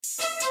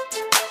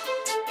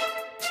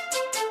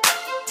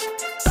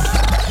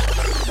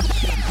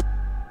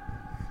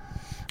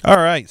All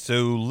right,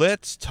 so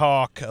let's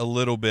talk a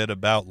little bit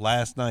about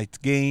last night's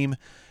game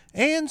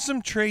and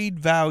some trade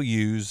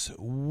values,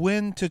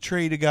 when to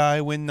trade a guy,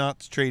 when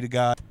not to trade a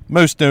guy.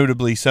 Most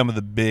notably, some of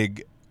the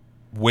big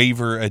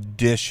waiver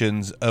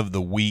additions of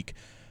the week.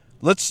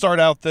 Let's start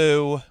out,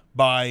 though,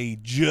 by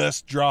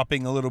just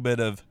dropping a little bit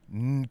of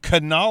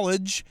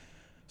knowledge.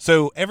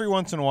 So every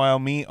once in a while,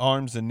 me,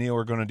 Arms, and Neil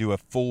are going to do a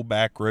full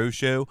back row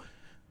show,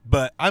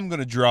 but I'm going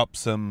to drop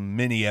some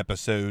mini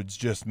episodes,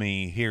 just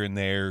me here and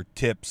there,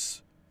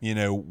 tips,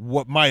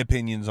 what my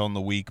opinions on the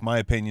week, my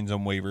opinions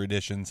on waiver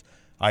additions,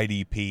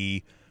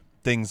 IDP,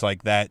 things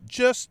like that,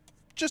 just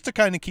to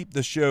kind of keep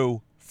the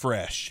show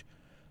fresh.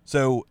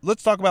 So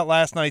let's talk about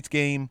last night's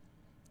game.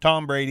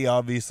 Tom Brady,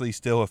 obviously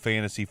still a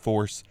fantasy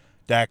force.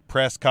 Dak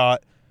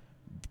Prescott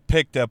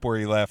picked up where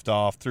he left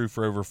off, threw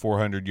for over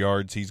 400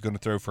 yards. He's going to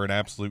throw for an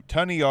absolute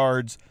ton of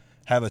yards,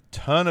 have a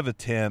ton of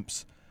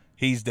attempts.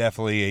 He's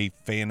definitely a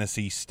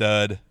fantasy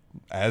stud,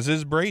 as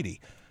is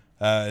Brady.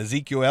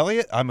 Ezekiel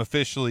Elliott, I'm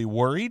officially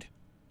worried.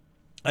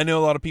 I know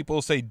a lot of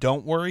people say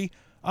don't worry.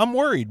 I'm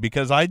worried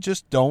because I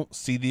just don't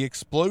see the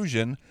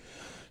explosion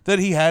that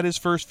he had his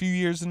first few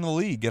years in the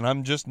league, and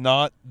I'm just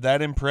not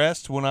that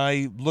impressed when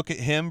I look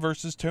at him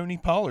versus Tony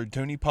Pollard.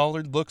 Tony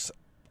Pollard looks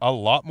a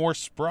lot more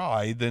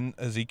spry than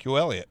Ezekiel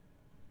Elliott.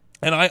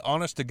 And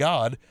honest to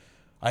God,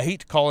 I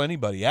hate to call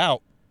anybody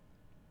out,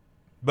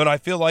 but I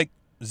feel like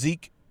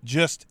Zeke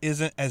just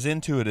isn't as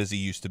into it as he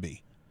used to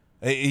be.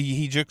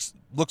 He just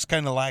looks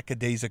kind of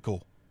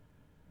lackadaisical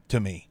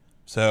to me.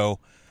 So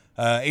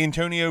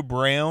Antonio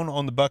Brown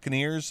on the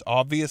Buccaneers,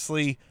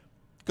 obviously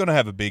going to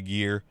have a big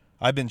year.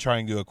 I've been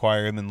trying to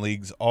acquire him in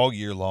leagues all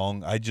year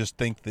long. I just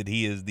think that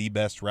he is the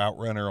best route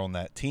runner on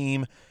that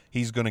team.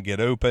 He's going to get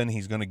open.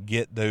 He's going to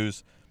get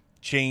those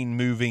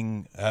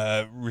chain-moving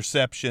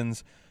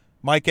receptions.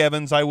 Mike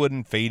Evans, I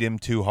wouldn't fade him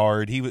too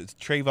hard.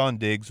 Trayvon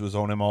Diggs was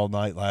on him all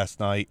night last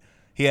night.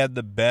 He had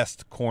the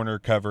best corner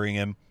covering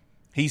him.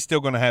 He's still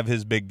going to have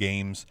his big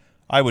games.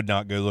 I would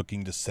not go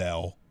looking to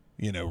sell,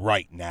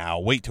 right now.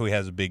 Wait till he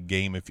has a big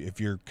game.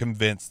 If you're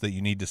convinced that you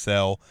need to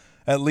sell,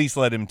 at least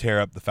let him tear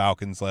up the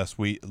Falcons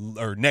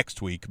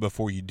next week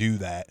before you do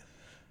that.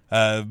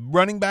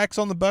 Running backs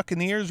on the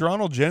Buccaneers,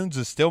 Ronald Jones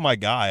is still my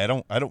guy.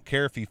 I don't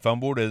care if he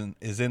fumbled and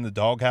is in the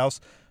doghouse.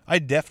 I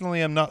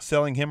definitely am not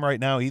selling him right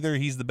now either.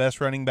 He's the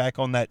best running back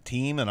on that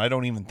team, and I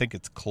don't even think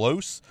it's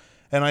close.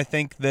 And I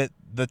think that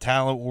the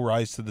talent will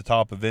rise to the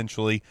top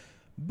eventually.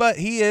 But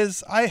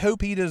I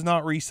hope he does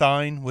not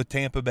re-sign with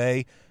Tampa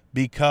Bay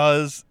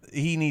because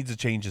he needs a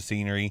change of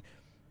scenery.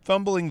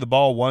 Fumbling the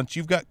ball once,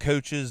 you've got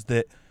coaches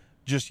that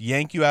just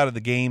yank you out of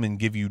the game and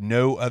give you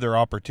no other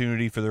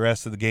opportunity for the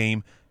rest of the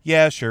game.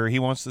 Yeah, sure, he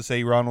wants to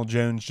say Ronald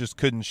Jones just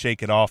couldn't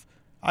shake it off.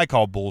 I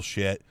call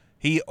bullshit.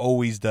 He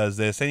always does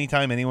this.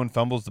 Anytime anyone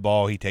fumbles the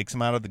ball, he takes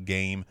them out of the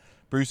game.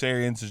 Bruce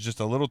Arians is just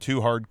a little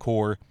too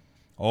hardcore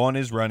on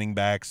his running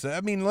backs.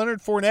 I mean,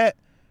 Leonard Fournette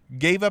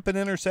gave up an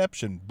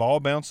interception. Ball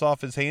bounced off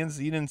his hands.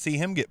 You didn't see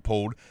him get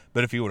pulled.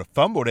 But if he would have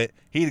fumbled it,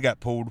 he'd have got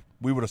pulled.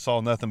 We would have saw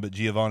nothing but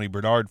Giovanni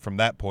Bernard from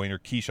that point, or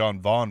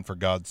Keyshawn Vaughn, for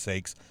God's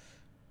sakes.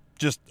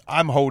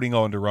 I'm holding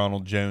on to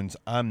Ronald Jones.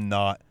 I'm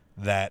not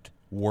that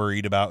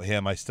worried about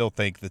him. I still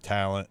think the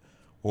talent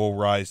will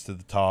rise to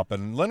the top.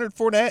 And Leonard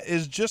Fournette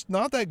is just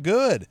not that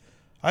good.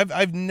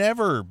 I've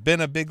never been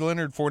a big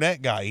Leonard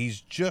Fournette guy. He's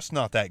just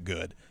not that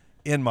good,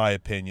 in my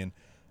opinion.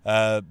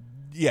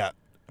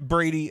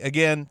 Brady,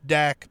 again,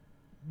 Dak,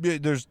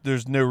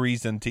 there's no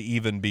reason to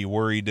even be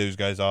worried. Those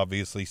guys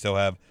obviously still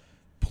have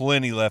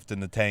plenty left in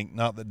the tank.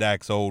 Not that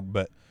Dak's old,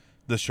 but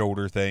the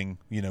shoulder thing,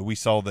 we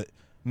saw that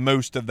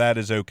most of that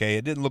is okay.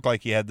 It didn't look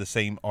like he had the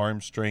same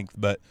arm strength,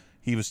 but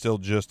he was still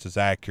just as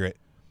accurate.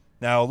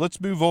 Now, let's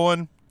move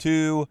on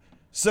to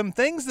some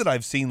things that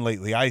I've seen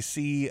lately. I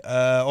see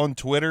on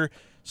Twitter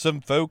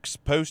some folks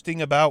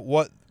posting about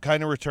what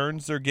kind of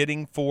returns they're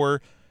getting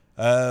for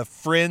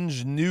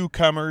fringe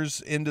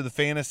newcomers into the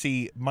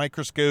fantasy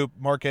microscope.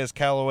 Marquez,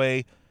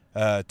 Callaway,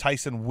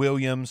 Tyson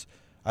Williams.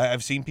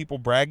 I've seen people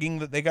bragging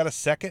that they got a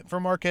second for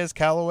Marquez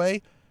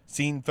Callaway.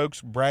 Seen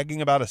folks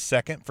bragging about a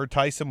second for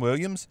Tyson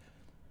Williams.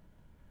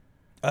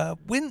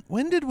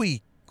 When did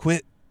we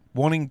quit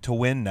wanting to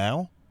win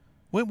now?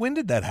 When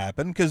did that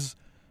happen? Because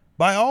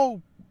by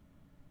all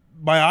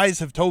my eyes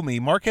have told me,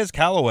 Marquez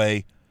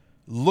Callaway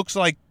looks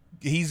like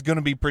he's going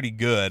to be pretty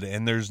good,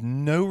 and there's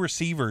no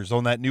receivers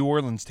on that New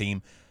Orleans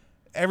team.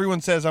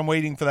 Everyone says I'm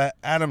waiting for that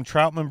Adam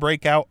Troutman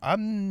breakout.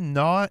 I'm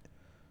not.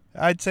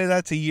 I'd say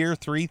that's a year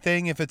 3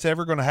 thing if it's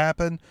ever going to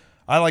happen.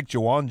 I like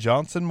Jawan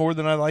Johnson more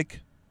than I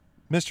like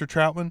Mr.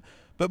 Troutman.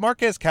 But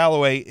Marquez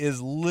Callaway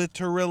is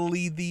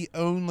literally the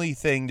only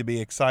thing to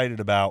be excited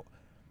about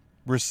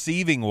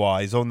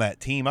receiving-wise on that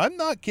team. I'm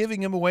not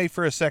giving him away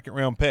for a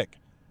second-round pick.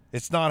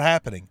 It's not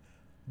happening.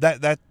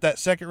 That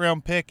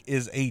second-round pick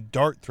is a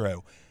dart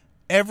throw.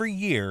 Every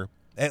year,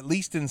 at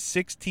least in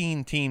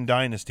 16-team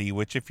dynasty,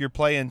 which if you're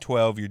playing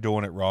 12, you're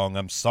doing it wrong.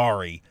 I'm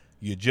sorry.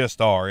 You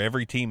just are.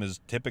 Every team is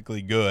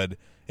typically good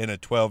in a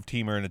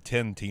 12-teamer and a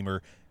 10-teamer.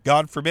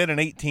 God forbid an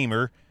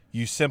 8-teamer.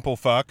 you simple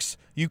fucks.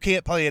 You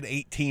can't play an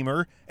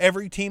 8-teamer.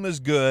 Every team is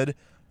good.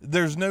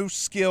 There's no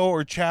skill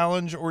or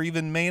challenge or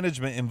even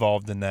management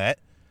involved in that.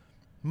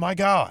 My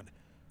God.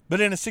 But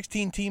in a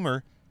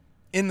 16-teamer,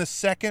 in the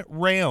second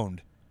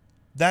round,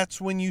 that's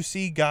when you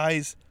see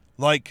guys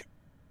like,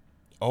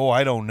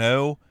 I don't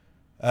know,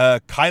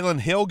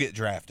 Kylan Hill get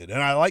drafted.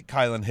 And I like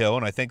Kylan Hill,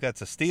 and I think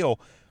that's a steal.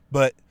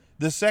 But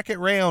the second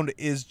round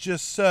is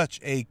just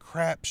such a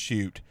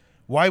crapshoot.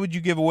 Why would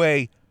you give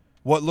away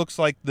what looks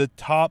like the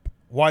top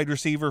wide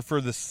receiver for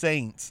the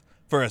Saints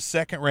for a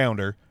second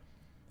rounder,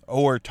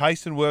 or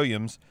Tyson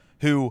Williams,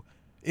 who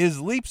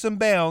is leaps and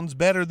bounds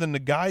better than the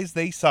guys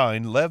they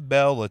signed, Lev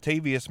Bell,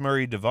 Latavius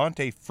Murray,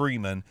 Devontae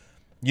Freeman?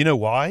 You know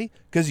why?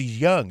 Because he's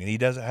young and he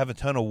doesn't have a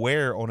ton of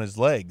wear on his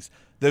legs.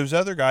 Those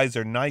other guys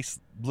are nice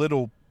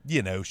little,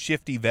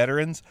 shifty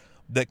veterans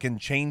that can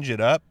change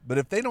it up. But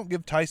if they don't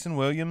give Tyson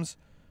Williams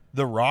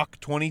the rock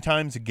 20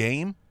 times a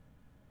game,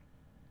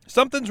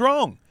 something's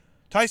wrong.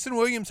 Tyson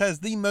Williams has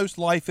the most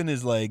life in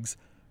his legs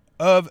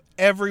of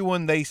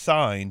everyone they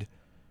signed.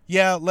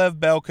 Yeah, Lev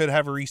Bell could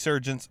have a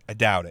resurgence. I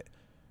doubt it.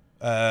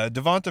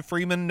 Devonta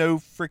Freeman, no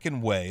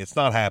freaking way. It's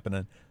not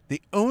happening.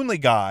 The only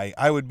guy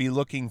I would be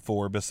looking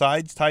for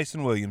besides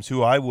Tyson Williams,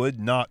 who I would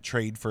not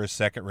trade for a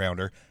second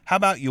rounder. How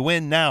about you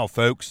win now,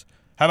 folks?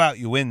 How about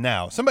you win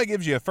now? Somebody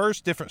gives you a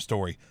first, different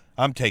story.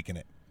 I'm taking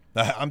it.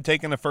 I'm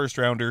taking a first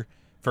rounder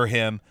for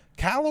him.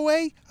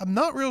 Callaway, I'm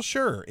not real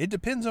sure. It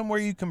depends on where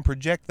you can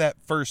project that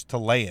first to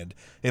land.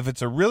 If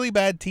it's a really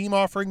bad team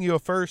offering you a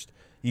first,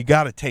 you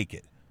got to take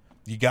it.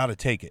 You got to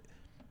take it.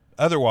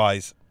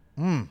 Otherwise,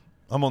 I'm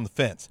on the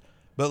fence.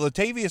 But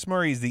Latavius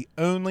Murray is the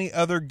only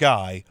other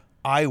guy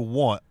I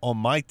want on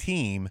my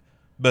team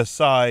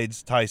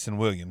besides Tyson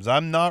Williams.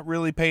 I'm not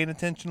really paying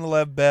attention to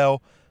Lev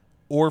Bell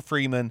or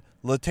Freeman.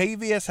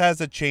 Latavius has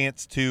a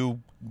chance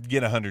to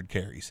get 100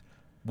 carries.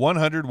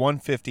 100,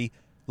 150.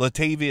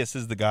 Latavius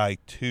is the guy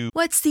too.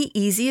 What's the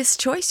easiest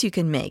choice you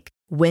can make?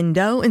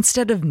 Window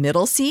instead of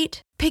middle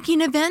seat?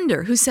 Picking a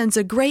vendor who sends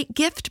a great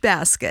gift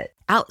basket?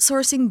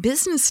 Outsourcing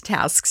business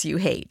tasks you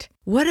hate?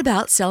 What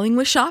about selling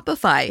with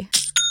Shopify?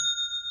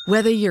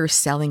 Whether you're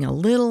selling a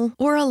little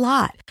or a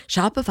lot,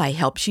 Shopify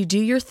helps you do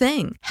your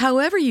thing,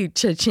 however you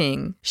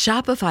cha-ching.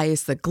 Shopify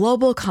is the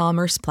global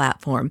commerce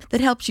platform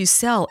that helps you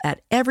sell at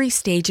every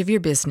stage of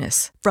your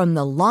business. From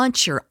the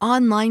launch your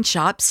online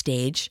shop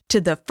stage to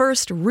the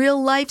first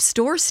real-life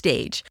store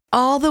stage,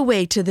 all the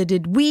way to the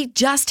did we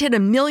just hit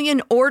 1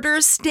 million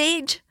orders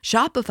stage.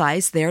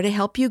 Shopify's there to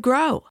help you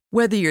grow.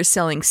 Whether you're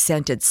selling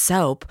scented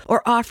soap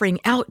or offering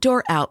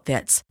outdoor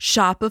outfits,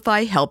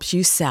 Shopify helps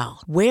you sell.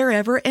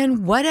 Wherever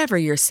and whatever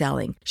you're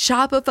selling,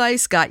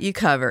 Shopify's got you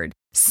covered.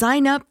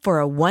 Sign up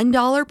for a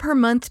 $1 per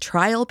month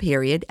trial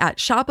period at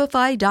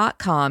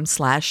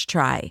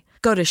shopify.com/try.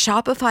 Go to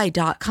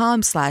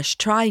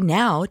shopify.com/try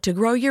now to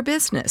grow your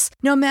business,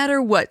 no matter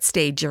what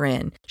stage you're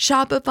in.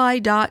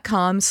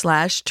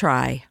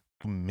 Shopify.com/try.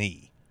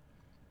 Me.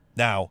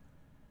 Now,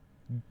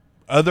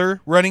 other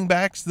running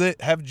backs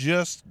that have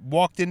just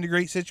walked into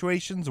great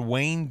situations,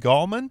 Wayne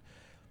Gallman,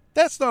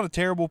 that's not a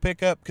terrible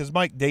pickup because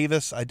Mike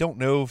Davis, I don't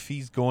know if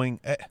he's going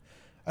to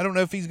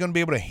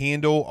be able to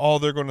handle all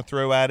they're going to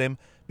throw at him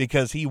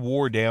because he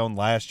wore down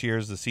last year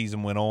as the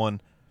season went on.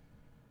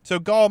 So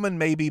Gallman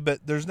maybe,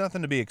 but there's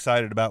nothing to be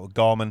excited about with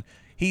Gallman.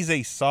 He's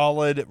a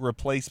solid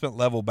replacement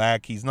level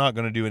back. He's not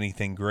going to do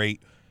anything great.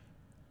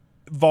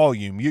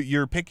 Volume.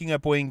 You're picking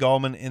up Wayne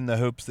Gallman in the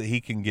hopes that he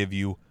can give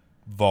you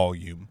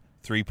volume.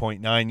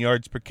 3.9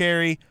 yards per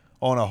carry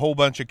on a whole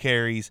bunch of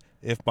carries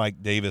if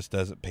Mike Davis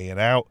doesn't pan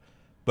out.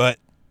 But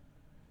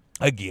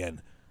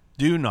again,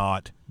 do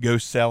not go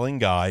selling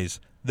guys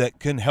that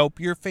can help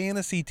your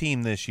fantasy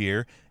team this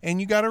year. And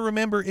you got to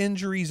remember,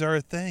 injuries are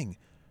a thing.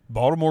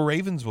 Baltimore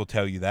Ravens will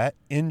tell you that.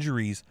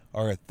 Injuries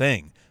are a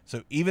thing.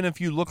 So even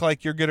if you look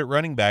like you're good at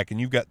running back and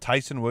you've got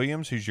Tyson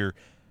Williams, who's your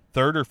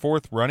third or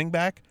fourth running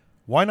back,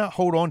 why not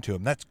hold on to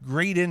him? That's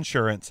great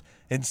insurance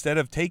instead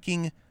of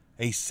taking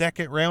a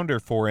second rounder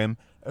for him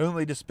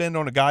only to spend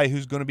on a guy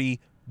who's going to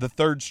be the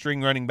third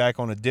string running back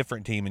on a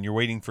different team and you're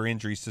waiting for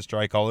injuries to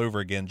strike all over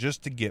again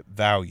just to get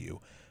value.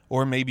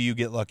 Or maybe you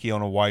get lucky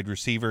on a wide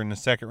receiver in the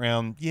second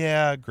round.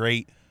 Yeah,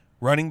 great.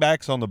 Running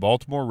backs on the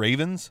Baltimore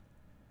Ravens?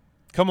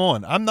 Come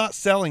on, I'm not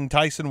selling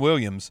Tyson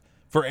Williams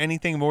for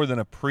anything more than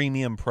a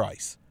premium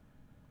price.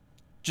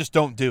 Just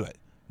don't do it.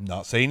 I'm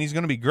not saying he's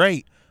going to be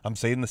great. I'm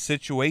saying the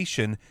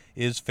situation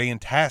is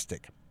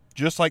fantastic.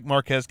 Just like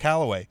Marquez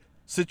Callaway.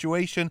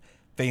 Situation,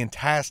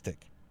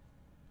 fantastic.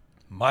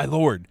 My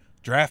Lord,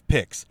 draft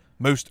picks.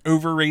 Most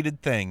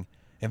overrated thing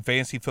in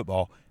fantasy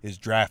football is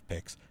draft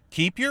picks.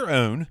 Keep your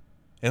own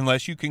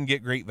unless you can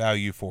get great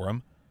value for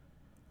them.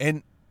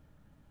 And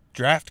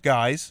draft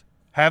guys.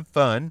 Have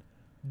fun.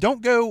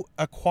 Don't go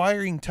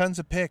acquiring tons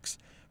of picks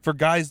for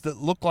guys that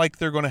look like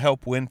they're going to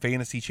help win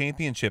fantasy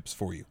championships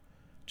for you.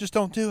 Just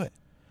don't do it.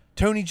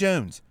 Tony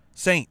Jones,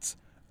 Saints,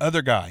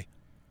 other guy.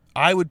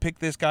 I would pick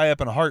this guy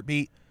up in a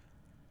heartbeat.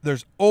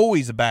 There's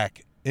always a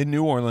back in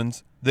New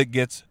Orleans that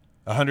gets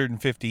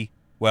 150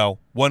 Well,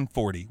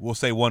 140. We'll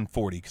say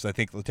 140 because I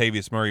think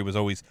Latavius Murray was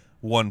always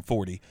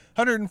 140.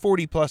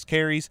 140-plus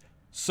carries,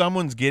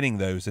 someone's getting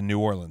those in New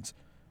Orleans.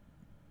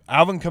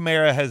 Alvin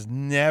Kamara has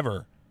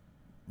never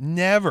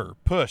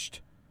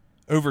pushed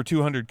over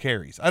 200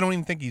 carries. I don't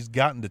even think he's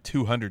gotten to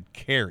 200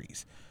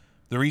 carries.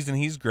 The reason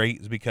he's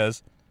great is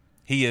because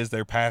he is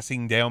their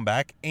passing down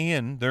back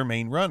and their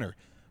main runner.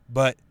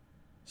 But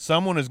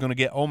someone is going to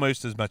get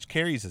almost as much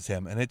carries as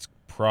him, and it's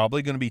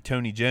probably going to be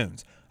Tony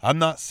Jones. I'm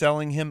not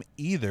selling him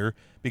either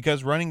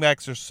because running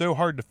backs are so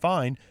hard to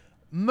find.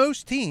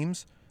 Most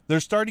teams, their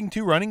starting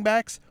 2 running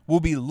backs will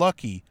be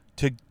lucky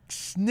to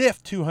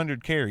sniff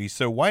 200 carries.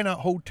 So why not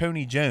hold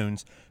Tony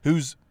Jones,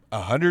 who's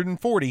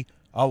 140,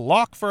 a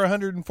lock for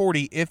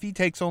 140 if he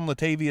takes on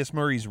Latavius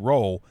Murray's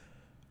role?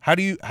 How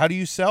do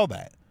you sell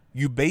that?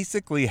 You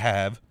basically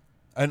have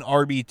an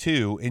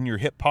RB2 in your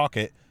hip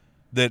pocket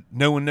that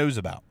no one knows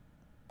about.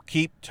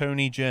 Keep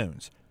Tony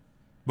Jones.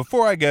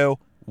 Before I go,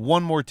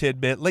 one more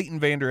tidbit. Leighton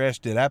Vander Esch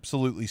did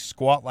absolutely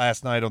squat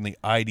last night on the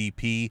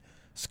IDP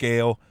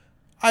scale.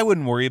 I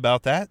wouldn't worry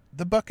about that.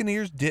 The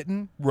Buccaneers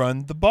didn't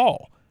run the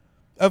ball.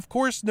 Of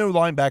course, no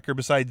linebacker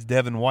besides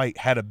Devin White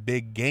had a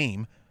big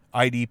game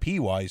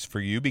IDP-wise for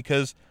you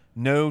because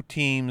no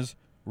teams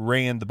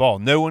ran the ball.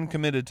 No one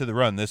committed to the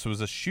run. This was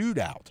a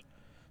shootout.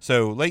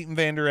 So Leighton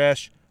Vander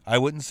Esch, I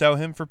wouldn't sell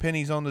him for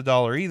pennies on the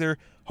dollar either.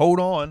 Hold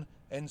on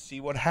and see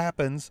what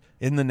happens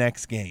in the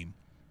next game.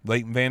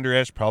 Leighton Vander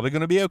Esch probably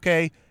going to be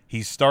okay.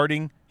 He's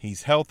starting.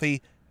 He's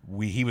healthy.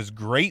 He was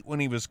great when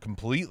he was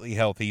completely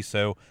healthy,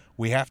 so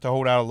we have to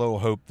hold out a little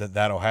hope that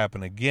that'll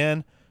happen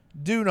again.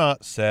 Do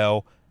not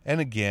sell. And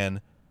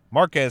again,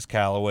 Marquez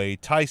Callaway,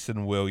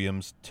 Tyson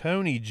Williams,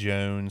 Tony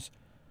Jones,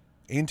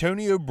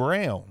 Antonio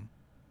Brown,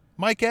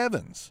 Mike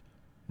Evans.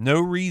 No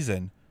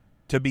reason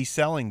to be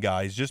selling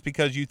guys just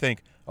because you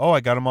think, oh, I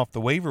got him off the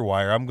waiver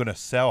wire, I'm going to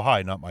sell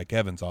high. Not Mike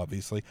Evans,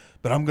 obviously,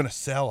 but I'm going to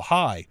sell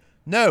high.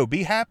 No,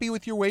 be happy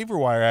with your waiver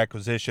wire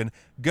acquisition.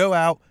 Go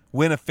out,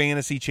 win a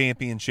fantasy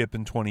championship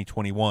in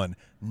 2021,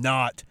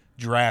 not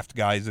draft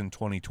guys in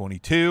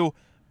 2022.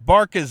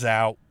 Bark is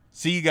out.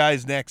 See you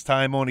guys next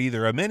time on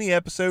either a mini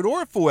episode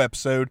or a full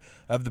episode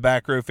of the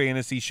Back Row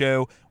Fantasy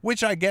Show,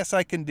 which I guess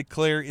I can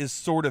declare is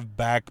sort of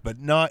back, but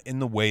not in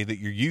the way that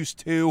you're used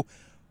to.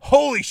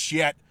 Holy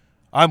shit,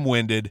 I'm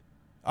winded.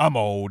 I'm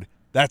old.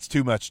 That's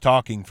too much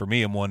talking for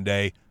me in one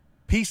day.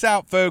 Peace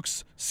out,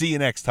 folks. See you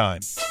next time.